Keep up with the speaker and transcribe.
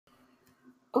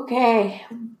Okay,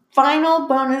 final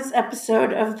bonus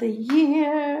episode of the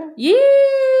year. Yay!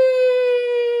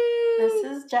 This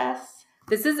is Jess.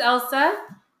 This is Elsa.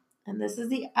 And this is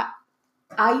the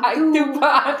I Do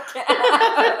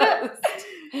podcast.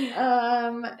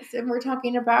 So we're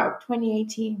talking about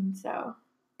 2018, so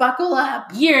buckle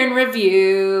up. Year in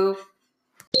review.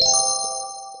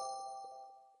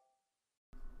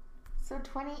 So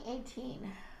 2018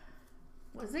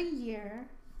 was a year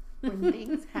when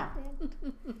things happened.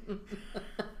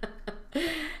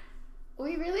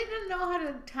 We really didn't know how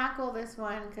to tackle this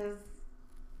one because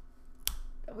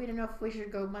we didn't know if we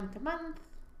should go month to month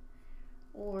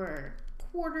or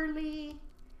quarterly.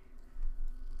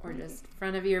 Or just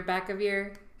front of year, back of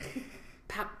year.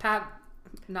 Pap, pap,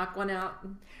 knock one out.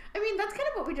 I mean, that's kind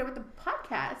of what we did with the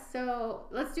podcast. So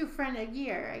let's do front of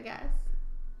year, I guess.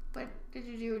 What did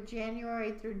you do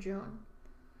January through June?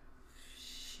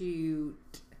 Shoot.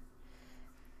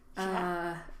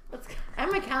 I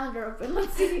have my calendar open.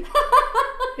 Let's see.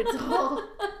 It's all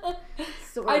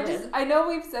sorted. I know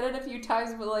we've said it a few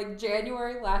times, but like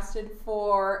January lasted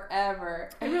forever.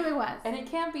 It really was. And we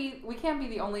can't be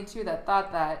the only two that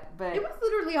thought that, but it was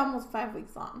literally almost 5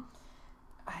 weeks long.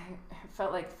 I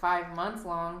felt like 5 months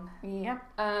long. Yep.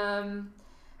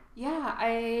 Yeah,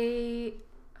 I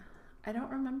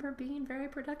don't remember being very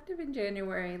productive in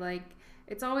January. Like,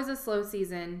 it's always a slow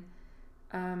season,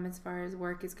 as far as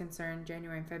work is concerned,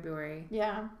 January and February.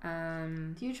 Yeah.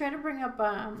 Do you try to bring up,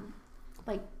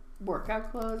 like,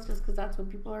 workout clothes just because that's what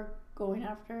people are going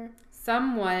after?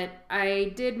 Somewhat.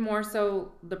 I did more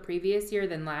so the previous year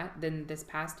than this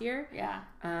past year. Yeah.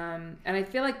 And I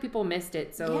feel like people missed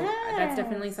it, so that's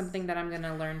definitely something that I'm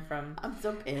gonna learn from. I'm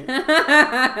so pissed.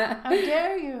 How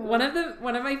dare you? One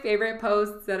of my favorite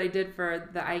posts that I did for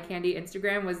the Eye Candy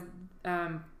Instagram was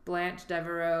Blanche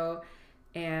Devereaux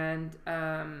and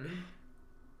oh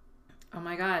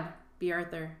my god, B.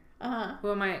 Arthur.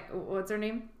 Who am I? What's her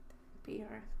name? B.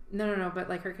 Arthur. No, but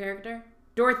like her character,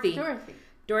 Dorothy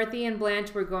and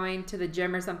Blanche were going to the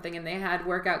gym or something, and they had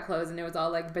workout clothes, and it was all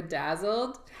like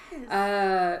bedazzled.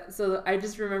 Yes. So I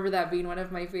just remember that being one of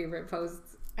my favorite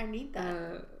posts. I need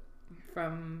that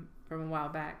from a while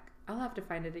back. I'll have to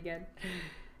find it again.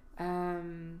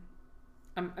 I'm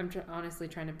honestly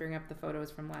trying to bring up the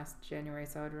photos from last January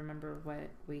so I would remember what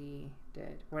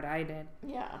I did.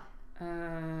 Yeah.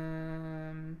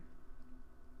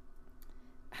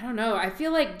 I don't know. I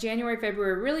feel like January,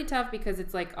 February are really tough because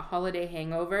it's like a holiday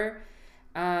hangover.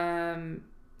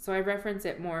 So I reference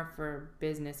it more for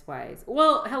business-wise.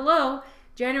 Well, hello.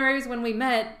 January is when we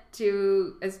met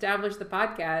to establish the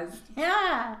podcast.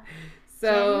 Yeah.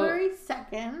 So January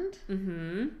 2nd.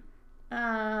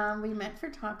 Mm-hmm. We met for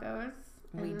tacos.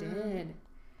 We did.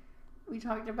 We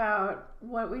talked about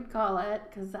what we'd call it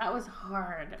because that was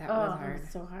hard. That was hard. It was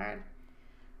so hard.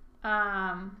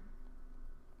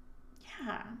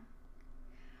 Yeah.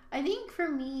 I think for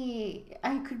me,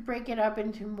 I could break it up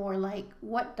into more like,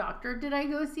 what doctor did I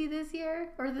go see this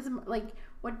year? Or like,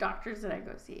 what doctors did I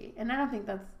go see? And I don't think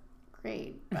that's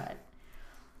great, but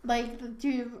like,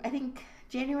 I think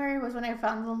January was when I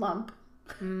found the lump.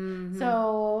 Mm-hmm.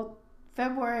 So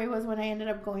February was when I ended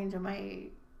up going to my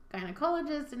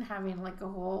gynecologist and having like a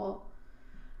whole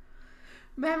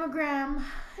mammogram,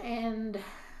 and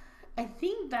I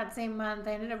think that same month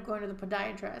I ended up going to the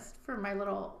podiatrist for my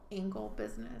little ankle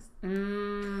business.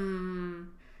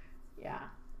 Yeah.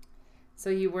 So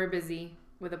you were busy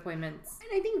with appointments.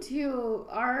 And I think too,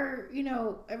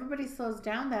 everybody slows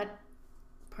down that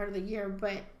part of the year,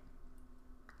 but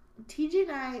TJ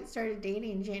and I started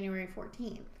dating January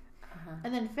 14th. Uh-huh.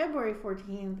 And then February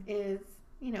 14th is,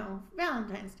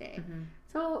 Valentine's Day. Mm-hmm.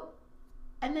 So,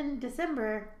 and then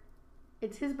December,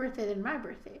 it's his birthday and my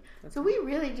birthday. That's so we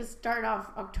really just start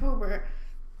off October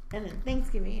and then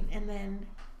Thanksgiving and then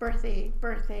birthday,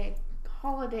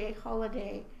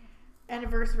 holiday,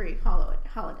 anniversary,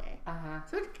 holiday. Uh-huh.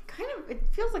 So it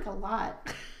feels like a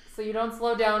lot. So you don't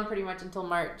slow down pretty much until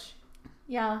March.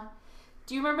 Yeah.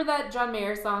 Do you remember that John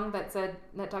Mayer song that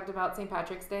talked about St.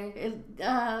 Patrick's Day?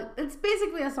 It's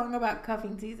basically a song about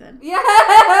cuffing season. Yes!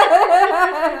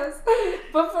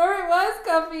 Before it was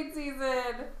cuffing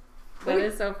season. That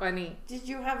is so funny. Did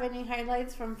you have any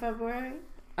highlights from February?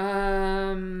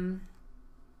 No,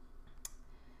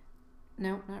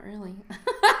 not really.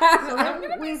 I'm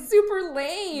gonna be super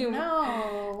lame.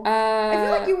 No. I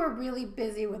feel like you were really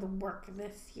busy with work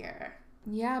this year.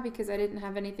 Yeah, because I didn't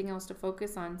have anything else to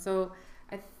focus on. So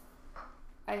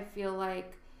I feel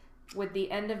like with the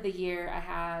end of the year, I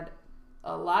had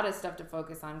a lot of stuff to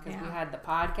focus on because we had the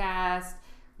podcast,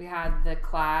 we had the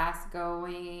class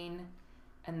going,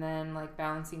 and then like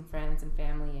balancing friends and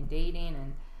family and dating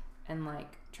and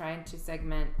like trying to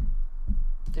segment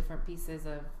different pieces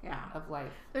of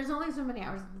life. There's only so many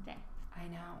hours in the day. I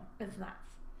know. It's nuts.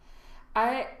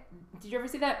 Did you ever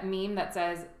see that meme that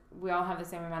says we all have the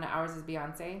same amount of hours as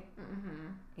Beyonce? Mm-hmm.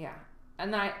 Yeah.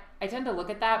 And I tend to look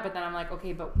at that, but then I'm like,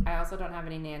 okay, but I also don't have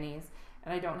any nannies,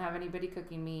 and I don't have anybody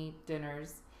cooking me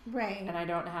dinners. Right. And I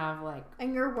don't have like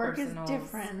and your work personals. Is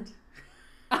different.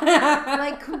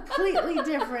 Like completely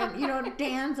different. You don't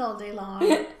dance all day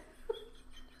long.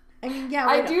 I mean, yeah.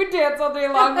 I do dance all day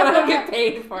long, but I don't get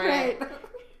paid for it.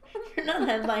 You're not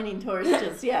headlining tours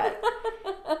just yet.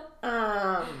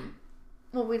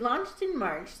 Well, we launched in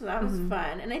March, so that was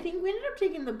fun. And I think we ended up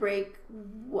taking the break,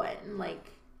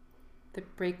 the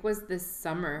break was this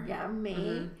summer. Yeah, May.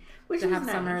 Mm-hmm. Which to was have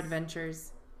nice. summer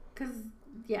adventures. Because,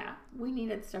 we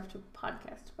needed stuff to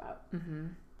podcast about. Mm-hmm.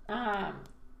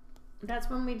 That's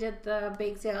when we did the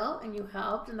bake sale, and you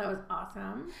helped, and that was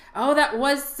awesome. Oh, that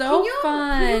was so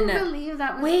fun. Can you believe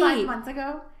that was 5 months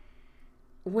ago?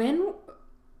 When?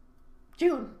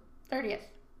 June 30th.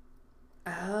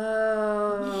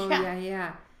 Oh,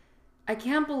 yeah. I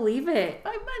can't believe it.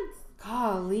 5 months.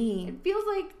 Golly. It feels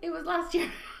like it was last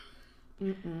year.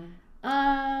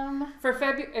 For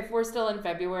if we're still in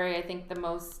February, I think the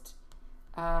most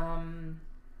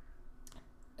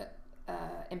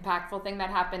impactful thing that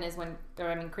happened is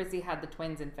Chrissy had the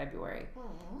twins in February.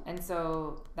 Aww. And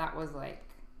so that was like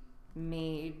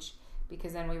mage,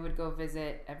 because then we would go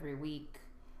visit every week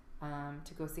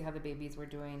to go see how the babies were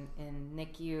doing in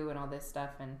NICU and all this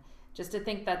stuff, and just to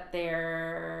think that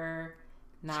they're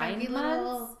 9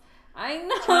 months. I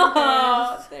know.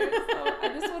 I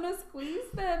just want to squeeze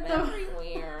them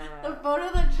everywhere. The photo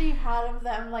that she had of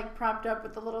them like propped up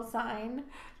with the little sign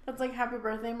that's like "Happy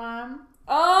Birthday, Mom."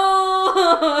 Oh,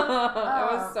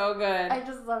 that was so good. I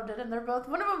just loved it, and they're both.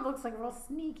 One of them looks like real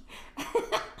sneaky.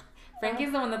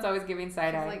 Frankie's the one that's always giving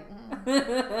side eye. Like,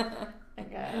 I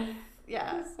guess.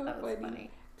 Yeah, that's so that was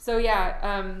funny. So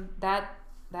yeah, that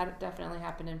definitely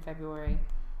happened in February.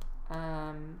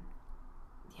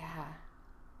 Yeah,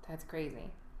 that's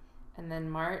crazy. And then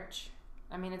March.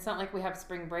 I mean, it's not like we have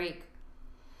spring break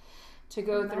to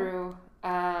go through.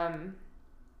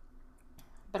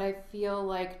 But I feel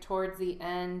like towards the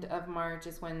end of March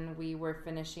is when we were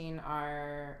finishing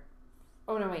our...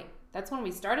 Oh, no, wait. That's when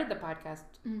we started the podcast.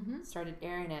 Mm-hmm. Started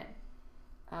airing it.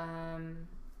 And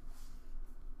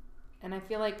I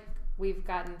feel like we've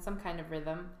gotten some kind of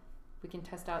rhythm. We can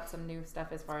test out some new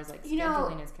stuff as far as like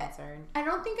scheduling is concerned. I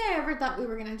don't think I ever thought we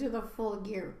were going to do the full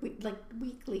year, like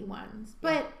weekly ones.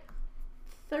 But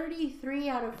 33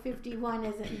 out of 51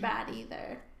 isn't bad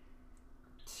either.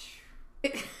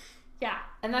 Yeah.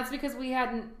 And that's because we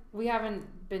haven't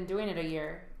been doing it a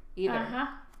year either. Uh-huh.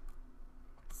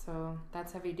 So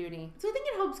that's heavy duty. So I think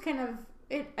it helps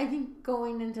I think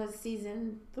going into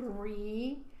season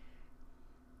 3,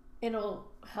 it'll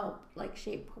help like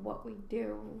shape what we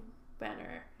do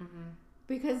better. Mm-hmm.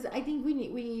 Because I think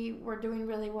we were doing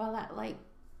really well at like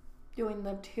doing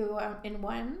the 2 in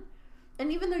 1.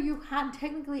 And even though you had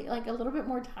technically like a little bit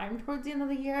more time towards the end of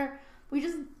the year, we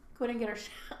just couldn't get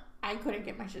I couldn't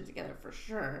get my shit together for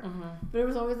sure. Mm-hmm. But it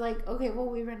was always like, okay, well,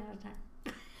 we ran out of time.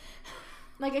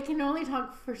 Like, I can only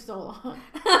talk for so long.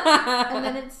 And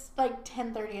then it's like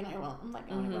 10:30 and I'm like,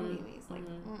 I want to go to Amy's. Like,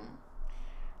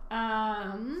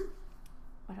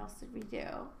 what else did we do?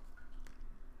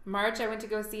 March, I went to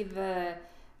go see the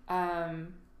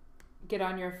Get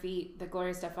On Your Feet, the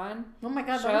Gloria Estefan oh my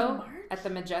God, show that was March? at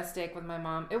the Majestic with my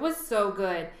mom. It was so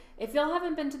good. If y'all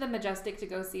haven't been to the Majestic to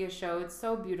go see a show, it's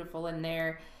so beautiful in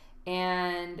there.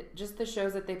 And just the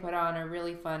shows that they put on are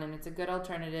really fun, and it's a good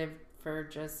alternative for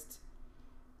just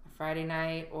a Friday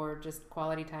night or just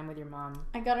quality time with your mom.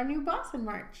 I got a new boss in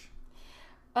March.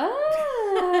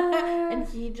 Oh! And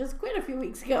he just quit a few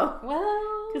weeks ago.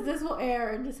 Well, because this will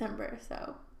air in December,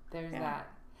 so there's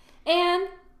that. And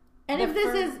if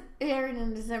this is airing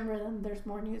in December, then there's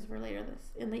more news for later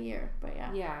in the year. But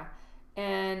yeah.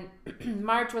 And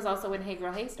March was also when Hey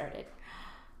Girl Hey started.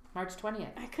 March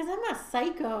 20th. Because I'm a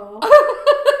psycho.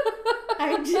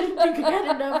 I didn't think I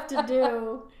had enough to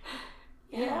do.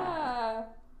 Yeah.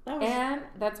 And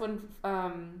that's when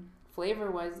Flavor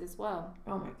was as well.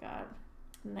 Oh my God.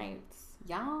 Nights.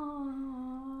 Yes.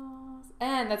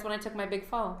 And that's when I took my big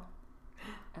fall.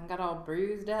 And got all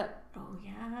bruised up. Oh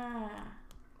yeah.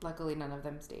 Luckily none of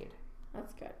them stayed.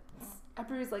 That's good. I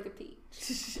bruise like a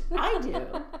peach. I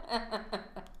do.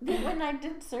 When I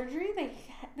did surgery,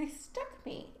 they stuck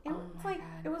me. It was like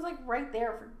God. It was like right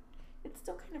there. It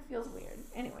still kind of feels weird.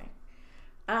 Anyway,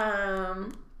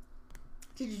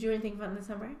 did you do anything fun this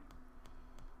summer?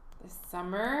 This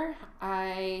summer,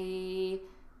 I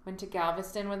went to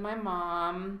Galveston with my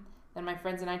mom Then my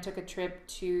friends and I took a trip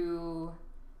to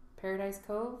Paradise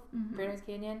Cove, Paradise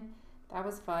Canyon. That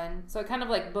was fun. So it kind of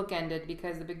like bookended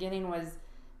because the beginning was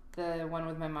the one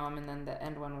with my mom and then the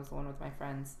end one was the one with my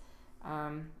friends.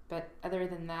 But other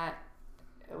than that,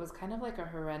 it was kind of like a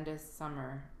horrendous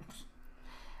summer.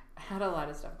 I had a lot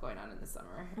of stuff going on in the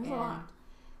summer. It was a lot.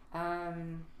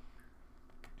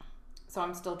 So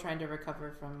I'm still trying to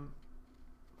recover from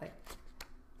like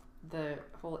the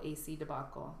whole AC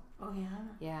debacle. Oh yeah.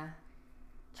 Yeah.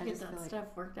 Did you get that stuff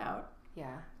worked out?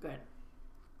 Yeah. Good.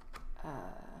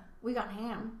 We got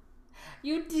ham.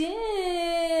 You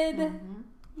did. Mm-hmm.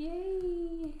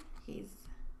 Yay. He's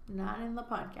not in the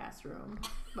podcast room,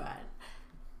 but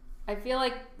I feel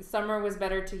like summer was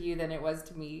better to you than it was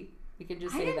to me. We could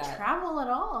just say that. I didn't travel at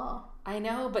all. I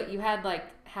know, but you had like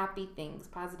happy things,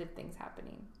 positive things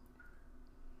happening.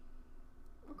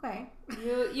 Okay.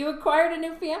 You acquired a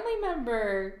new family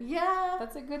member. Yeah.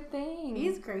 That's a good thing.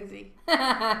 He's crazy.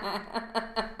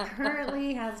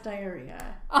 Currently has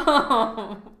diarrhea.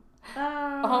 Oh.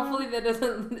 Hopefully that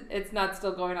doesn't. It's not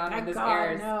still going on when this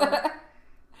airs. No.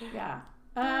 Yeah.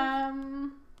 I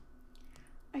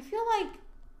feel like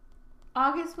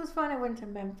August was fun. I went to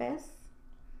Memphis.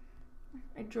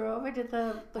 I drove. I did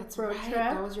the That's road right. trip.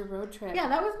 That was your road trip. Yeah,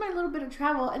 that was my little bit of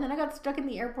travel. And then I got stuck in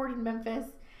the airport in Memphis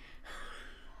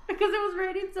because it was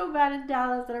raining so bad in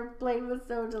Dallas and our plane was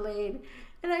so delayed.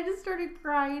 And I just started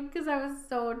crying because I was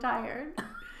so tired.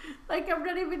 Like, I'm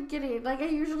not even kidding. Like, I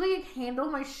usually handle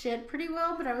my shit pretty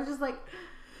well, but I was just like,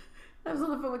 I was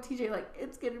on the phone with TJ, like,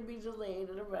 it's going to be delayed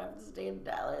and I'm going to have to stay in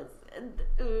Dallas. And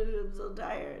I'm so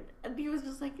tired. And he was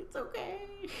just like, it's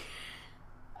okay.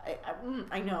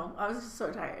 I know. I was just so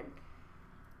tired.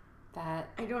 I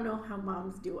don't know how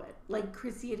moms do it. Like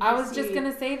Chrissy and I was just going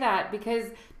to say that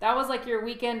because that was like your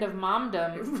weekend of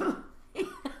momdom.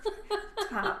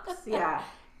 Tops, yeah.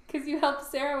 Because you helped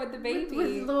Sarah with the baby.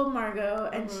 With little Margot.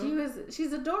 And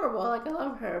she's adorable. Like, I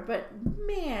love her. But,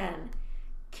 man,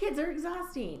 kids are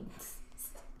exhausting.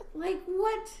 Like,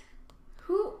 what?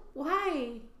 Who?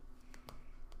 Why?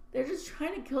 They're just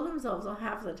trying to kill themselves all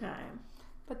half the time.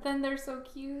 But then they're so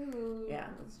cute. Yeah,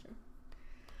 that's true.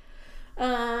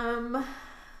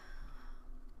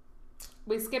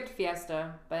 We skipped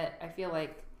Fiesta, but I feel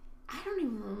like I don't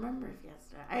even remember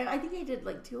Fiesta. I think I did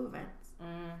like 2 events.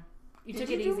 You took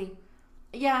it easy.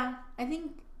 Yeah, I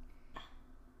think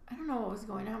I don't know what was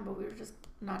going on, but we were just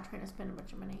not trying to spend a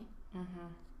bunch of money.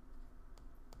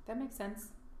 That makes sense.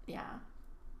 Yeah.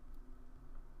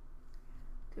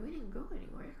 We didn't go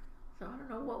anywhere, so I don't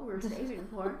know what we were saving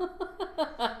for.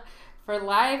 For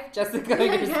life, Jessica,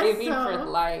 you're saving for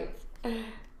life.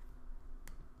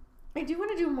 I do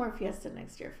want to do more Fiesta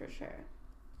next year for sure.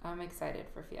 I'm excited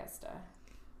for Fiesta.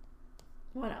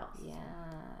 What else? Yes.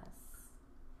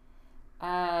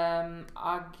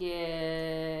 August.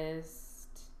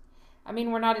 I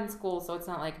mean, we're not in school, so it's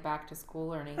not like back to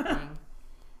school or anything.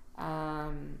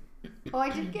 Oh, I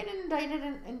did get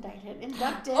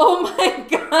inducted. Oh my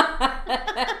god!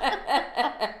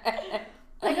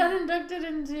 I got inducted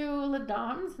into La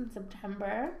Dom's in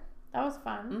September. That was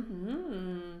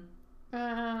fun. Do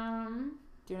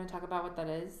you want to talk about what that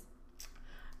is?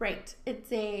 Right.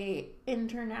 It's a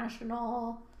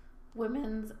international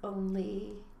women's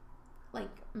only like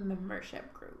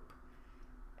membership group.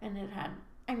 And it had,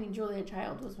 I mean, Julia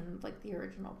Child was one of like the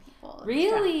original people.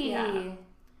 Really? Yeah.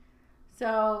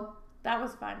 So that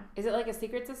was fun. Is it like a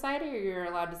secret society or you're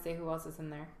allowed to say who else is in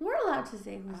there? We're allowed to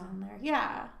say who's in there.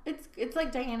 Yeah. It's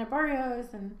like Diana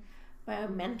Barrios and my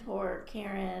mentor,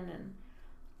 Karen, and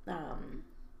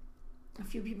a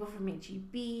few people from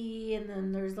HEB, and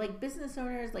then there's like business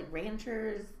owners, like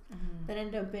ranchers that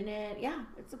end up in it. Yeah,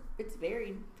 it's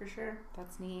varied for sure.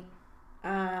 That's neat.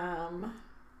 I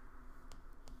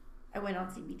went on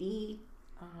CBD.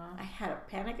 I had a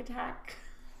panic attack.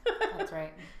 That's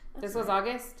right. This was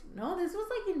August? No, this was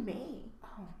like in May.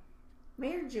 Oh.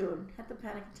 May or June. Had the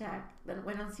panic attack. Then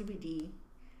went on CBD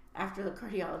after the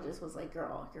cardiologist was like,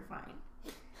 girl, you're fine.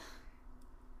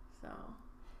 So.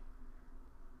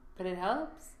 But it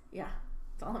helps? Yeah.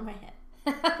 It's all in my head.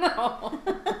 No.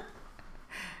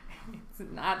 It's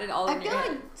not at all in your head. I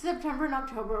feel like September and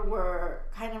October were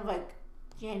kind of like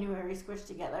January squished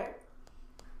together.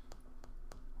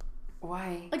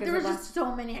 Why? Like there was just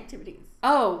so many activities.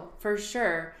 Oh, for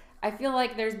sure. I feel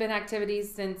like there's been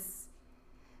activities since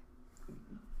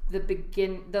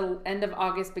the end of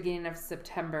August, beginning of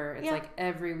September. It's like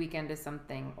every weekend is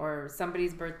something, or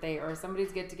somebody's birthday, or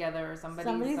somebody's get together, or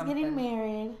somebody's getting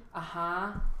married.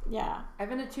 Yeah. I've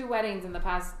been to 2 weddings in the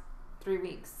past 3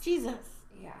 weeks. Jesus.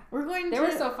 Yeah. They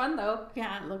were so fun though.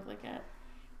 Yeah, it looked like it.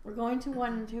 We're going to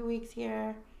one in 2 weeks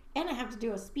here. And I have to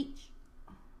do a speech.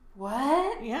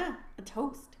 What? Yeah, a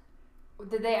toast.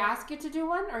 Did they ask you to do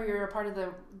one, or you're a part of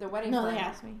the wedding? No, plan? they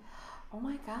asked me. Oh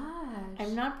my gosh!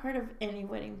 I'm not part of any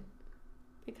wedding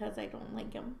because I don't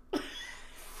like them.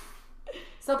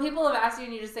 So people have asked you,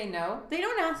 and you just say no. They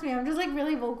don't ask me. I'm just like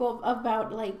really vocal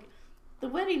about like the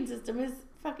wedding system is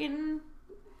fucking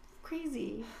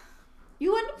crazy.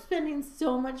 You end up spending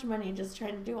so much money just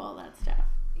trying to do all that stuff.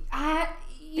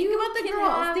 Think about the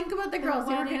girls. Think about the girls.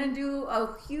 They were gonna do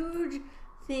a huge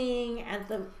thing at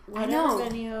the whatever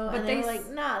venue, but and they were like,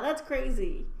 "Nah, that's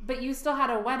crazy." But you still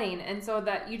had a wedding, and so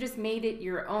that you just made it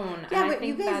your own. Yeah, and but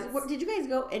you guys, did you guys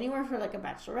go anywhere for like a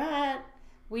bachelorette?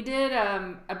 We did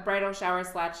a bridal shower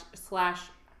slash.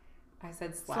 I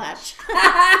said slash.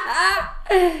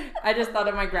 I just thought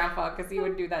of my grandpa because he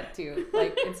would do that too.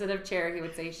 Like instead of chair, he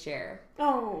would say share.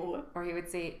 Oh. Or he would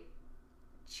say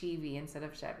Chevy instead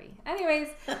of Chevy. Anyways,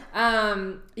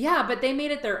 yeah, but they made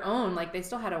it their own. Like they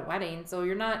still had a wedding, so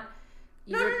you're not.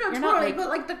 No, totally. But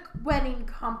like the wedding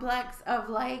complex of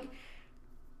like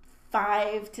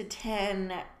 5 to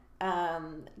 10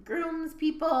 grooms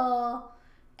people.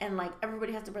 And, like,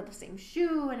 everybody has to wear the same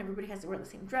shoe, and everybody has to wear the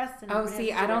same dress. And I don't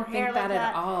think that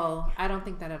at all. I don't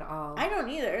think that at all. I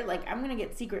don't either. Like, I'm going to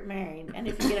get secret married. And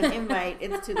if you get an invite,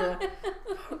 it's to the,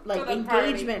 like, to the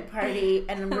engagement party.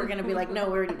 And we're going to be like, no,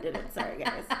 we already did it. Sorry,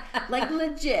 guys. Like,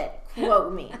 legit,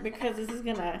 quote me. Because this is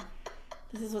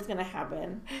what's going to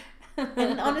happen.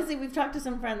 And honestly, we've talked to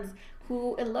some friends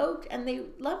who eloped, and they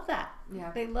loved that.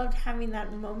 Yeah. They loved having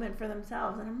that moment for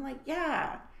themselves. And I'm like,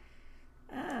 yeah.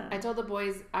 I told the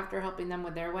boys after helping them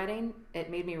with their wedding, it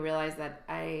made me realize that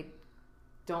I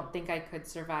don't think I could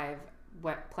survive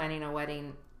planning a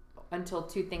wedding until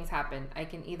 2 things happen. I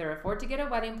can either afford to get a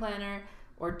wedding planner,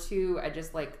 or 2, I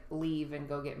just like leave and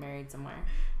go get married somewhere.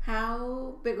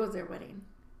 How big was their wedding?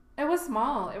 It was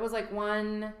small. It was like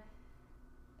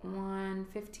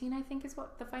 115, I think is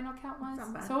what the final count was.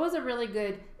 Not bad. So it was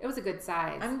a good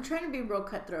size. I'm trying to be real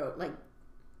cutthroat, like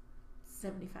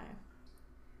 75.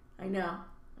 I know.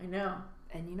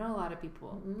 And you know a lot of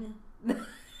people. Mm-hmm.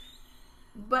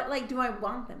 But, like, do I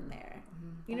want them there?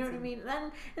 You know what I mean?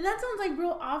 And that sounds, like,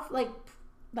 real off, like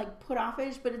put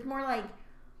offish, but it's more like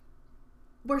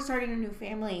we're starting a new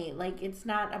family. Like, it's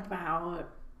not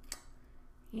about,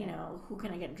 you know, who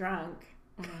can I get drunk?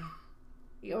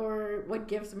 Mm-hmm. Or what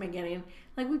gifts am I getting?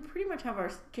 Like, we pretty much have our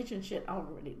kitchen shit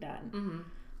already done. Mm-hmm.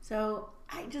 So,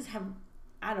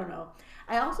 I don't know.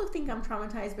 I also think I'm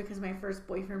traumatized because my first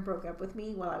boyfriend broke up with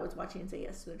me while I was watching Say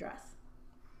Yes to the Dress.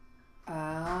 Oh.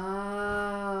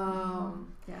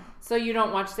 Yeah. So you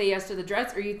don't watch Say Yes to the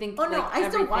Dress, or you think? Oh, no, I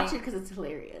still watch it because it's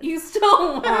hilarious. You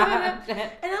still watch it.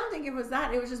 And I don't think it was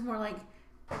that. It was just more like,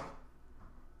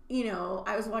 you know,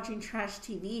 I was watching trash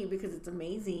TV because it's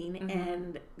amazing,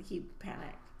 and he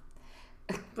panicked.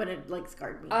 But it, like,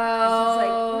 scarred me. Oh. It's just like,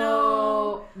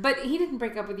 no. But he didn't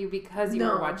break up with you because you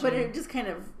were watching. But it just kind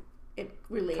of, it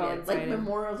related. Coincided. Like,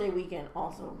 Memorial Day weekend,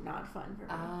 also not fun for me.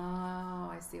 Oh,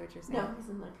 I see what you're saying. No, he's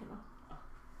in the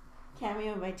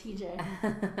cameo by TJ.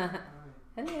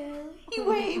 Hello. He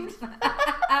waved.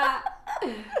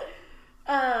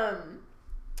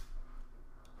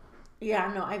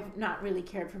 Yeah, no, I've not really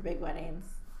cared for big weddings.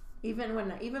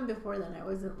 Even before then, I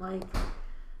wasn't like,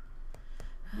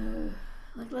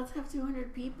 let's have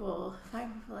 200 people.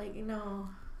 Like, no,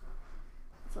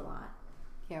 it's a lot.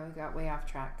 Yeah, we got way off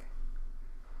track.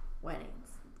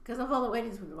 Weddings, because of all the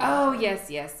weddings we've watched. Oh, yes.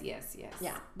 Yeah,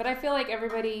 but I feel like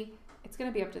it's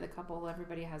gonna be up to the couple.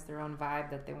 Everybody has their own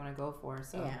vibe that they want to go for.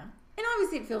 So yeah, and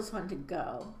obviously it feels fun to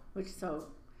go,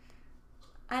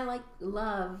 I like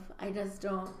love. I just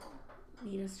don't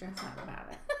need to stress out about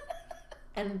it.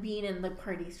 And being in the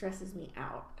party stresses me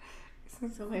out.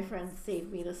 So my friends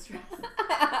saved me the stress.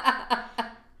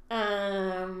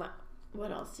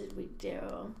 What else did we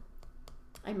do?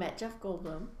 I met Jeff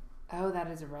Goldblum. Oh,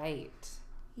 that is right.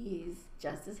 He's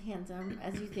just as handsome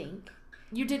as you think.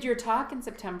 You did your talk in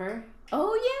September.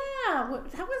 Oh, yeah.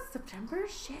 That was September?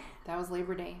 Shit. That was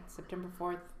Labor Day, September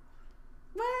 4th.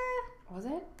 What? Was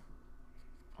it?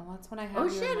 Well, that's when I had Oh,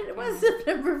 shit. It was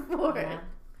September 4th. Yeah.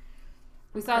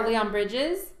 We saw Leon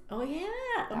Bridges. Oh, yeah.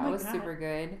 That was super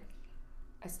good.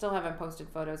 I still haven't posted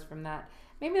photos from that.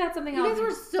 Maybe that's something else. You guys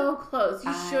were so close.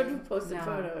 You should have posted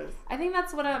photos. I think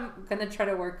that's what I'm going to try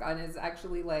to work on is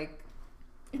actually like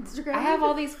Instagram. I have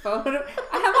all these photos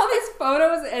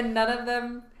and none of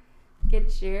them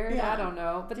get shared. Yeah. I don't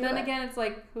know. But then again, it's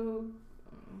like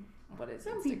what is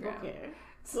Some Instagram? People care.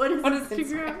 What is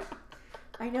Instagram?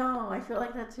 I know. I feel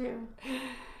like that too.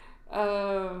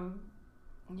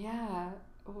 Yeah.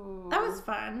 Ooh. That was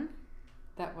fun.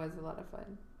 That was a lot of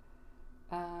fun.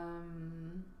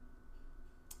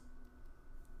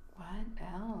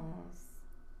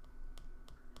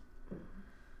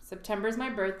 September's my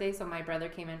birthday, so my brother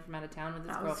came in from out of town with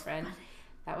his girlfriend.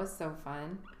 That was so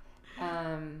fun.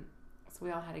 So we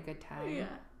all had a good time. Yeah.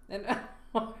 And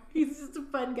he's just a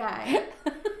fun guy.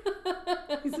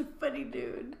 He's a funny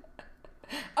dude.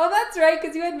 Oh, that's right,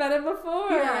 because you had met him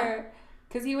before. Yeah.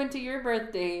 Because he went to your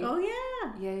birthday. Oh,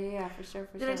 yeah. Yeah, for sure,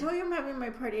 Did I tell you I'm having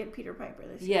my party at Peter Piper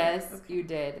this year? Yes, okay. you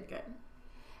did. Good.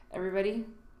 Everybody,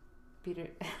 Peter.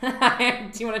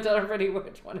 Do you want to tell everybody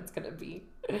which one it's going to be?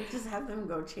 Just have them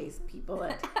go chase people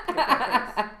at Peter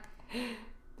Piper's.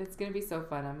 That's going to be so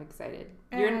fun. I'm excited.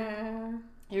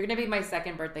 You're going to be my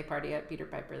second birthday party at Peter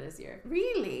Piper this year.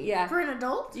 Really? Yeah. For an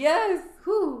adult? Yes.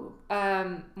 Who?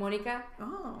 Monica.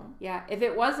 Oh. Yeah. If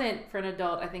it wasn't for an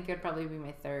adult, I think it would probably be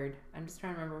my third. I'm just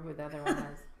trying to remember who the other one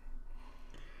was.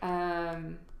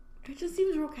 It just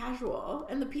seems real casual.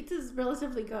 And the pizza's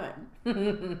relatively good.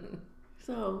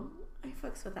 So, I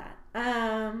fucks with that.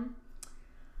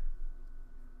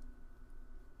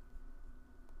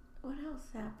 What else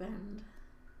happened?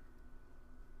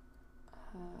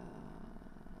 I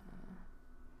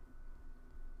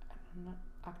don't know.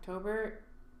 October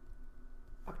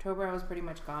I was pretty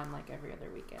much gone like every other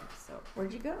weekend. So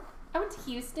Where'd you go? I went to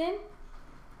Houston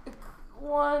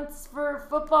once for a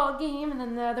football game and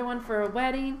then the other one for a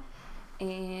wedding,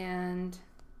 and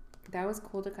that was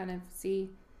cool to kind of see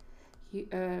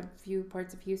a few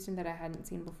parts of Houston that I hadn't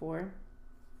seen before.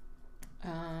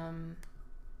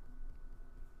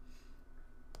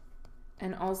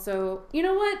 And also, you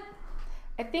know what?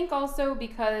 I think also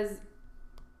because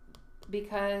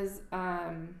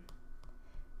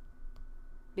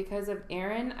of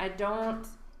Aaron,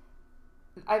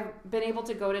 I've been able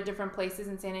to go to different places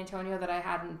in San Antonio that I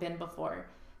hadn't been before.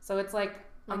 So it's like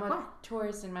I'm a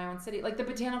tourist in my own city. Like the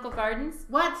Botanical Gardens.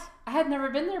 What? I had never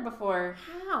been there before.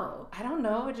 How? I don't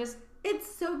know.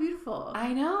 It's so beautiful.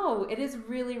 I know. It is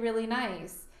really, really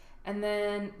nice. And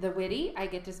then the Whitty, I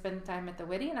get to spend time at the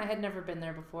Whitty, and I had never been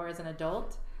there before as an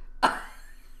adult.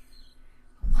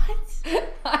 What?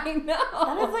 I know.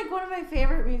 That is like one of my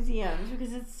favorite museums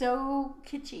because it's so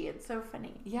kitschy. It's so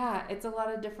funny. Yeah, it's a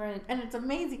lot of different... And it's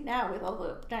amazing now with all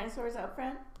the dinosaurs out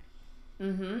front.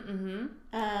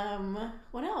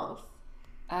 What else?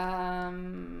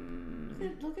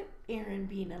 Look at Aaron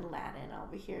being Aladdin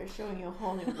over here, showing you a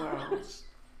whole new world.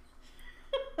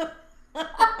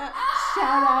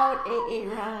 Shout out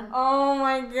Aaron. Oh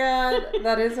my god,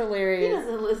 that is hilarious. He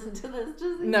doesn't listen to this,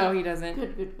 does he? No, he doesn't.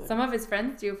 Good. Some of his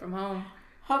friends do from home.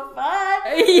 Have fun.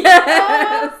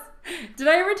 Yes. Did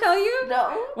I ever tell you?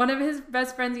 No. One of his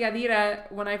best friends,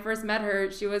 Yadira, when I first met her,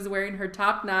 she was wearing her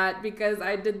top knot because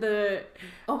I did the...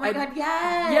 Oh my god,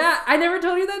 yes. Yeah, I never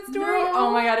told you that story. No. Oh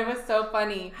my god, it was so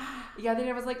funny.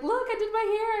 Yadira was like, look, I did my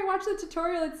hair. I watched the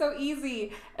tutorial. It's so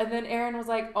easy. And then Aaron was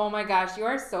like, oh my gosh, you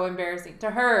are so embarrassing. To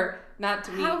her, not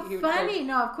to me. How funny.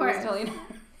 No, of course. He was telling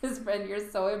his friend, you're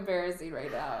so embarrassing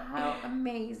right now. How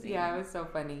amazing. Yeah, it was so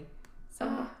funny.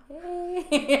 So, hey,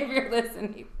 if you're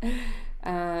listening.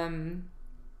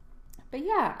 But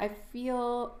yeah, I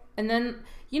feel, and then,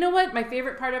 you know what? My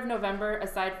favorite part of November,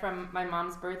 aside from my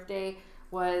mom's birthday,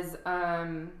 was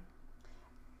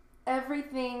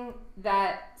everything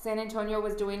that San Antonio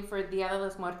was doing for Dia de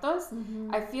los Muertos. Mm-hmm.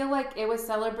 I feel like it was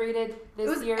celebrated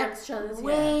this year extra this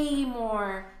way year.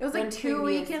 More. It was like 2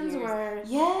 weekends worth.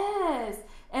 Yes.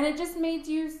 And it just made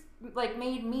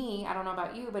me, I don't know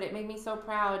about you, but it made me so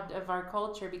proud of our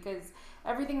culture because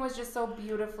everything was just so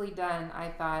beautifully done, I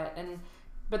thought.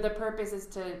 But the purpose is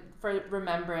for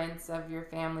remembrance of your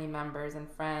family members and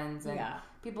friends and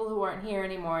people who aren't here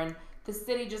anymore. And the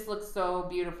city just looked so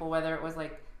beautiful, whether it was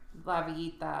like La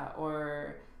Villita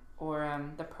or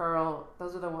the Pearl.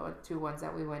 Those are the two ones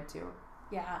that we went to.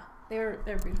 Yeah, they're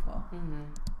beautiful.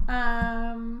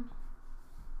 Mm-hmm.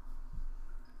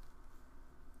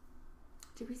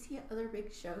 Did we see other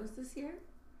big shows this year?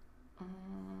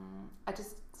 I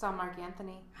just saw Mark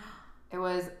Anthony. It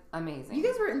was amazing. You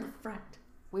guys were in the front.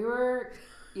 We were,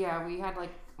 yeah. We had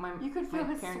like You could feel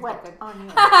his sweat on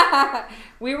you.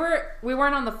 We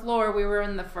weren't on the floor. We were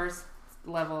in the first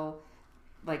level,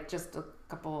 like just a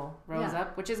couple rows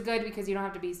up, which is good because you don't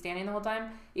have to be standing the whole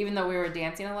time. Even though we were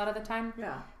dancing a lot of the time.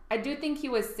 Yeah. I do think he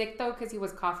was sick though because he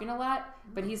was coughing a lot,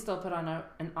 but he still put on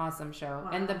an awesome show.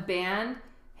 Wow. And the band,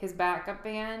 his backup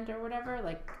band or whatever,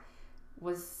 like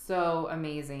was so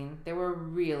amazing. They were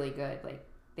really good. Like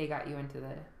they got you into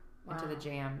the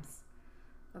jams.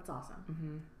 That's awesome.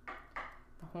 Mm-hmm.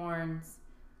 The horns,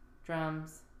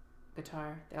 drums,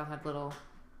 guitar. They all had little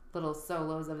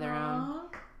solos of their own.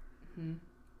 Mm-hmm.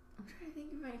 I'm trying to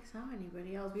think if I saw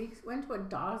anybody else. We went to a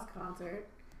Dawes concert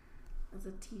as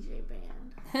a TJ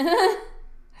band.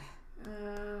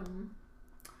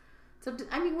 So,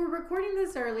 I mean, we're recording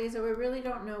this early, so we really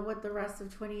don't know what the rest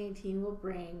of 2018 will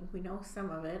bring. We know some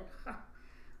of it.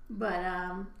 But,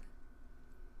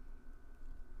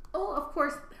 oh, of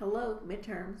course, hello,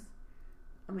 midterms.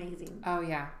 Amazing. Oh,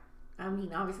 yeah. I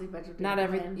mean, obviously, budget didn't Not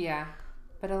every, win. yeah.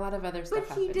 But a lot of other stuff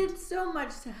But he happened. did so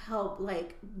much to help,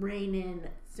 like, rein in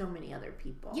so many other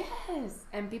people. Yes.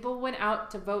 And people went out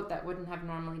to vote that wouldn't have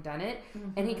normally done it. Mm-hmm.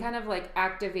 And he kind of, like,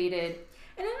 activated...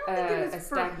 And I don't think it was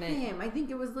for him. I think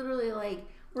it was literally like,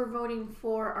 we're voting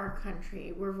for our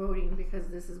country. We're voting because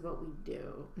this is what we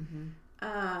do. Mm-hmm.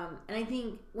 And I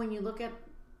think when you look at,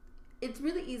 it's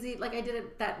really easy. Like I did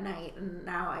it that night, and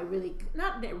now I really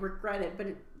not regret it, but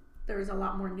there's a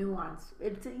lot more nuance.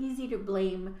 It's easy to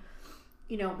blame,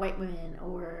 white women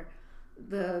or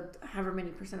the however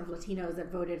many percent of Latinos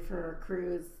that voted for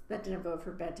Cruz that didn't vote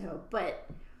for Beto, but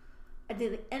at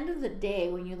the end of the day,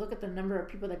 when you look at the number of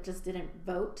people that just didn't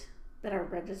vote, that are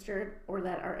registered or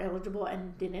that are eligible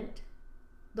and didn't,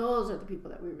 those are the people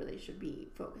that we really should be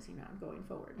focusing on going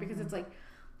forward. Because it's like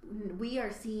we are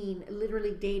seeing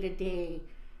literally day to day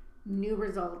new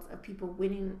results of people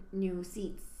winning new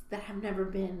seats that have never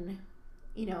been,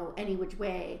 any which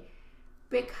way,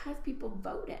 because people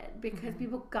voted, because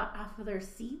people got off of their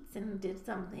seats and did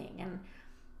something. And,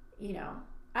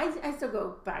 I still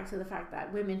go back to the fact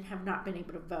that women have not been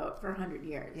able to vote for 100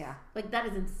 years. Yeah. Like, that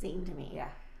is insane to me. Yeah.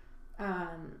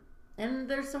 And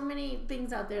there's so many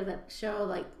things out there that show,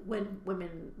 like, when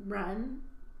women run,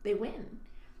 they win.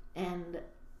 And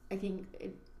I think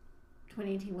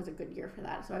 2018 was a good year for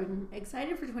that. So I'm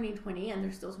excited for 2020, and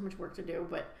there's still so much work to do,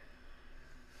 but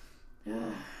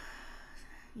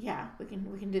yeah, we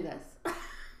can do this.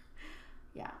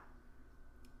 Yeah.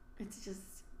 It's just...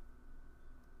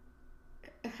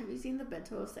 Have you seen the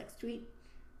Beto sex tweet?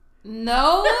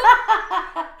 No.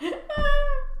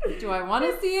 Do I want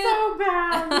to see it? So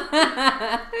bad.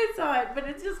 I saw it, but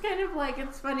it's just kind of like,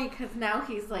 it's funny because now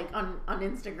he's like on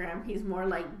Instagram, he's more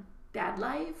like dad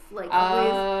life, like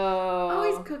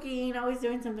always cooking, always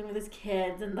doing something with his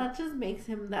kids, and that just makes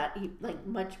him like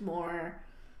much more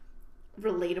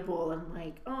relatable and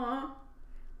like, oh,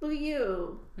 look at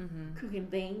you cooking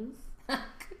things.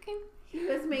 Cooking. He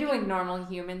was doing normal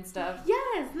human stuff.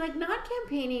 Yes, like not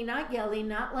campaigning, not yelling,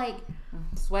 not like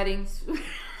sweating.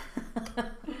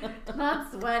 Not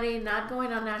sweating, not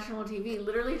going on national TV,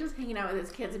 literally just hanging out with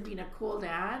his kids and being a cool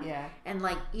dad. Yeah. And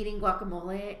like eating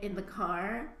guacamole in the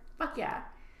car. Fuck yeah.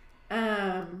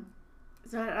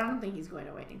 So I don't think he's going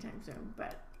away anytime soon,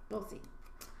 but we'll see.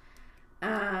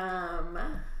 What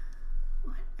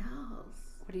else?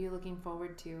 What are you looking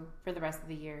forward to for the rest of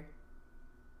the year?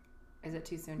 Is it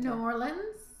too soon? New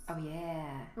Orleans. Oh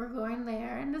yeah. We're going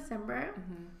there in December.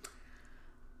 Mm-hmm.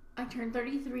 I turned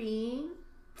 33.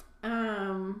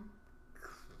 I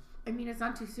mean, it's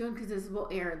not too soon because this will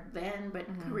air then, but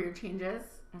career changes.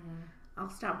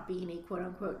 I'll stop being a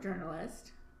quote-unquote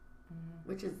journalist,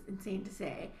 which is insane to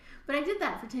say. But I did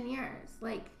that for 10 years.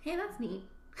 Like, hey, that's neat.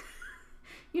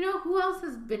 Who else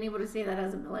has been able to say that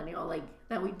as a millennial? Like,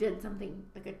 that we did something,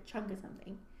 like a chunk of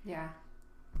something. Yeah.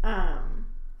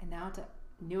 And now to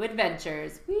new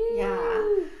adventures. Woo!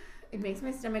 Yeah. It makes my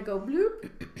stomach go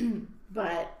bloop.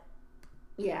 But,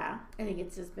 yeah, I think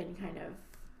it's just been kind of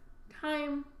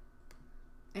time.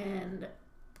 And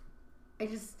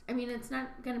I mean, it's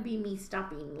not going to be me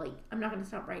stopping. Like, I'm not going to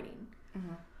stop writing.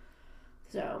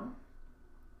 So,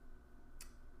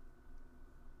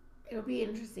 it'll be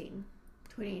interesting.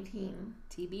 2018.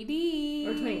 TBD.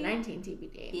 Or 2019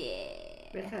 TBD.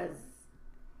 Yeah. Because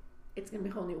it's going to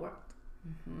be a whole new world.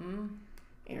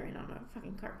 Airing on a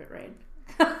fucking carpet ride.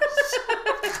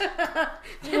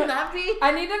 Can that be?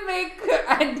 I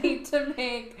need to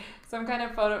make some kind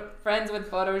of friends with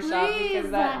Photoshop. Please.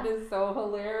 Because that is so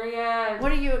hilarious.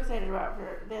 What are you excited about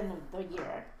for the end of the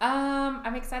year?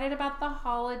 I'm excited about the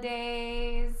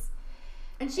holidays.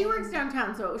 And she works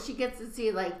downtown, so she gets to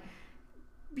see like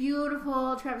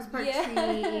beautiful Travis Park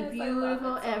tree,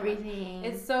 beautiful everything.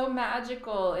 It's so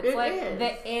magical. It's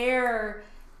the air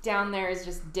down there is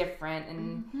just different,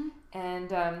 and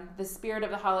the spirit of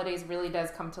the holidays really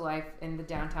does come to life in the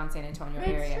downtown San Antonio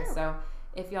area. True. So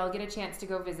if y'all get a chance to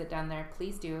go visit down there,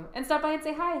 please do, and stop by and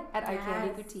say hi at Eye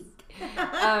Candy Boutique.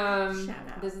 Shout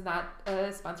out. This is not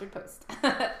a sponsored post.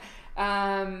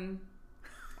 I'm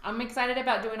excited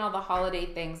about doing all the holiday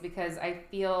things because I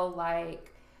feel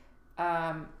like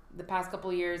the past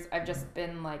couple years I've just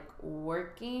been like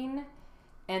working.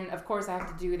 And of course, I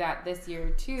have to do that this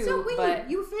year too. So wait,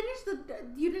 you finished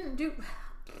you didn't do...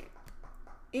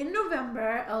 In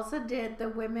November, Elsa did the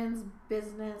Women's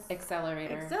Business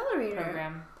Accelerator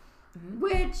program.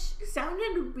 Which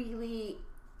sounded really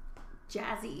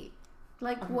jazzy.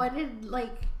 Like, what did,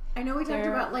 like, I know we talked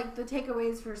about, like, the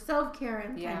takeaways for self-care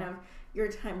and kind of your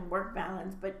time-work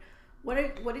balance, but what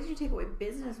did you take away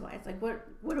business-wise? Like,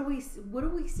 what do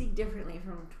we see differently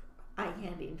from Eye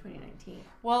Candy in 2019?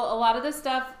 Well, a lot of this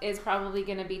stuff is probably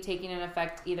going to be taking an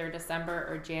effect either December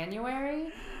or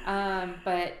January,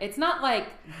 but it's not, like,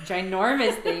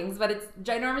 ginormous things, but it's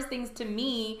ginormous things to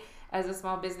me as a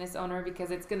small business owner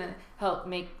because it's going to help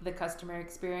make the customer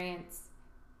experience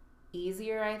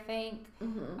easier, I think.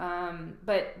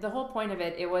 But the whole point of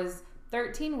it was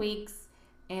 13 weeks,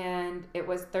 and it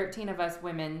was 13 of us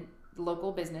women,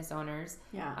 local business owners,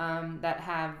 that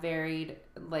have varied,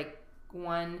 like,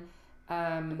 one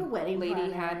like a wedding lady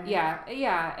planner. had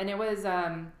and it was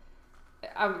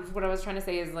what I was trying to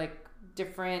say is, like,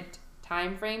 different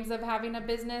time frames of having a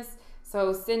business.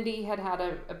 So Cindy had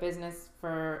a business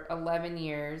for 11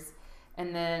 years,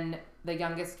 and then the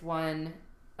youngest one,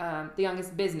 the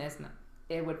youngest business,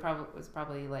 was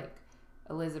probably like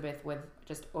Elizabeth with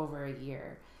just over a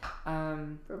year.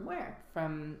 From where?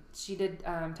 She did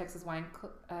Texas Wine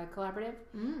Collaborative.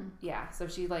 Yeah, so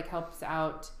she, like, helps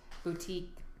out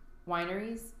boutique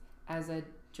wineries as a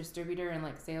distributor and,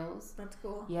 like, sales. That's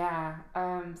cool. Yeah.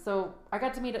 So I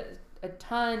got to meet a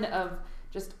ton of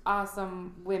just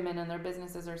awesome women, and their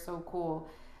businesses are so cool.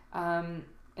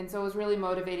 And so it was really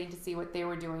motivating to see what they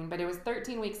were doing. But it was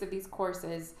 13 weeks of these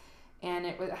courses, and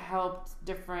it helped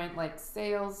different, like,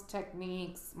 sales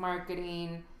techniques,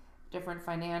 marketing, different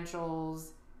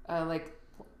financials, like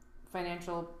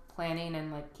financial planning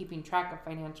and, like, keeping track of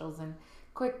financials and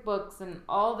QuickBooks and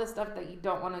all the stuff that you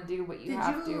don't want to do, but you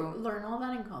have to. Did you learn all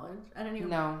that in college? I didn't even.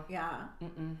 No. Yeah.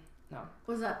 No.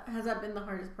 Has that been the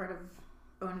hardest part of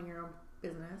owning your own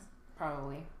business?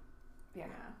 Probably. Yeah.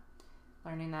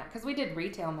 Learning that, because we did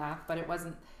retail math, but it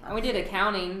wasn't, and we did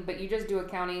accounting, but you just do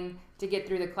accounting to get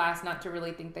through the class, not to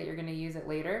really think that you're going to use it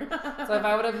later. So if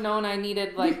I would have known I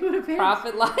needed, like,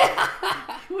 profit line,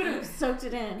 you would have soaked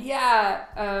it in.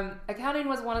 Yeah. Accounting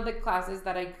was one of the classes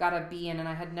that I got a B in, and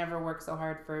I had never worked so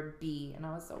hard for a B, and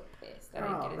I was so pissed that I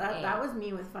didn't get an A. That was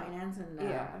me with finance and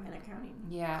accounting.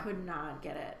 Yeah. Could not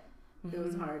get it. It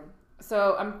was hard.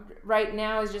 So I'm right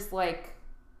now is just, like,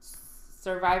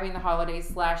 surviving the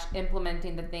holidays /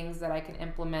 implementing the things that I can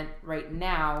implement right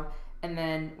now, and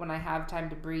then when I have time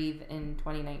to breathe in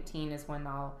 2019 is when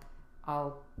I'll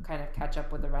kind of catch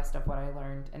up with the rest of what I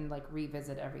learned and, like,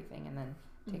 revisit everything and then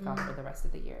take off for the rest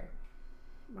of the year.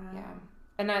 Wow. Yeah.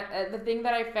 And the thing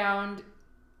that I found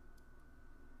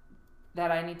that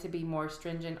I need to be more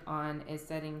stringent on is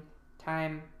setting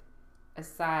time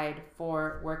aside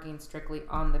for working strictly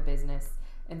on the business,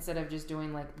 instead of just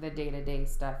doing, like, the day-to-day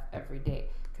stuff every day.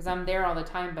 Because I'm there all the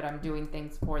time, but I'm doing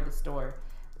things for the store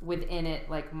within it,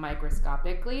 like,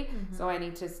 microscopically. So I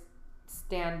need to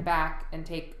stand back and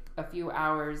take a few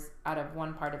hours out of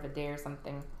one part of a day or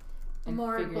something and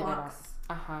figure blocks.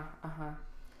 That out.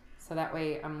 So that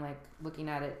way I'm, like, looking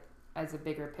at it as a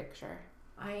bigger picture.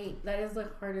 That is the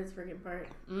hardest freaking part.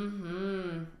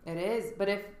 It is. But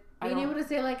if being able to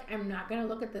say, like, I'm not going to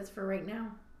look at this for right now.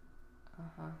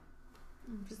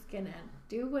 I'm just gonna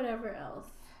do whatever else.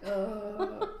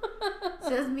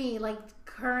 Says me, like,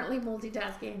 currently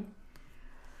multitasking.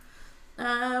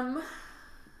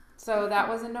 So that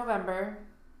was in November.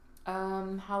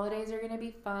 Holidays are gonna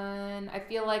be fun. I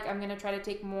feel like I'm gonna try to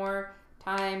take more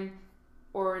time,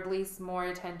 or at least more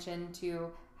attention,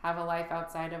 to have a life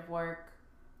outside of work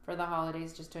for the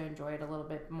holidays, just to enjoy it a little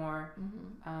bit more.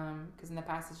 Because in the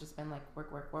past it's just been, like,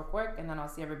 work, and then I'll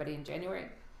see everybody in January.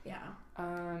 Yeah.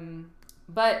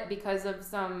 But because of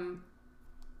some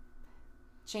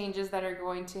changes that are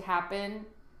going to happen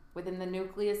within the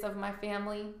nucleus of my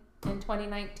family in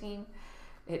 2019,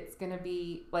 it's going to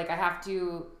be, like, I have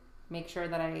to make sure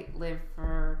that I live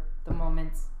for the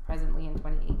moments presently in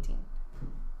 2018.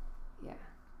 Yeah.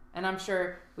 And I'm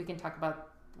sure we can talk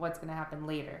about what's going to happen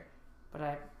later, but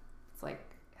it's like,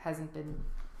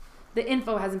 the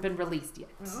info hasn't been released yet.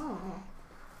 Oh.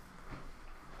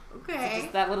 Okay. So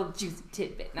just that little juicy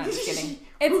tidbit. No, I'm just kidding.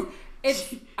 It's.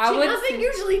 She doesn't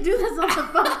usually do this on the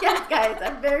podcast, guys.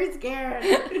 I'm very scared.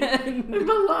 I'm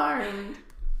alarmed.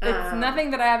 It's nothing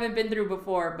that I haven't been through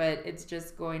before, but it's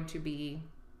just going to be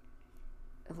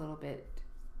a little bit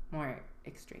more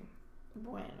extreme.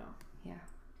 Bueno. Yeah.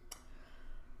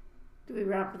 Do we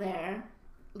wrap there?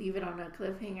 Leave it on a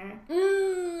cliffhanger?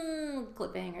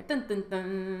 Cliffhanger. Dun, dun,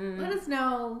 dun. Let us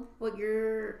know what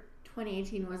your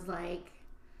 2018 was like.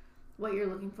 What you're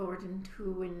looking forward to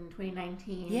in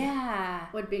 2019. Yeah.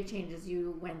 What big changes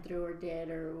you went through or did,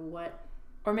 or what.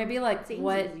 Or maybe, like,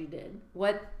 what you did.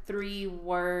 What 3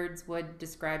 words would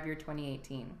describe your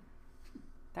 2018?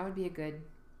 That would be a good.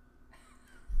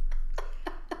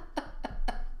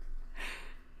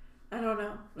 don't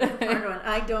know. That's a hard one.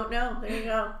 I don't know. There you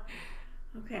go.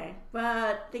 Okay.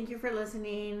 But thank you for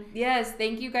listening. Yes.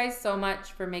 Thank you guys so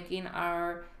much for making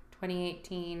our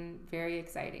 2018 very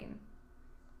exciting.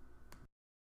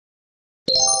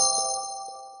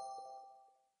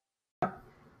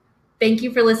 Thank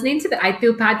you for listening to the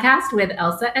ITHU podcast with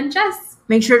Elsa and Jess.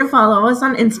 Make sure to follow us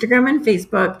on Instagram and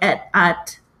Facebook at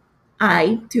I2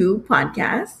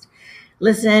 Podcast.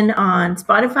 Listen on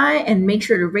Spotify and make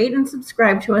sure to rate and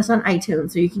subscribe to us on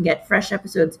iTunes so you can get fresh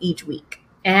episodes each week.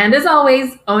 And as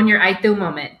always, own your ITHU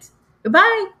moment.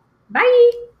 Goodbye.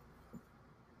 Bye.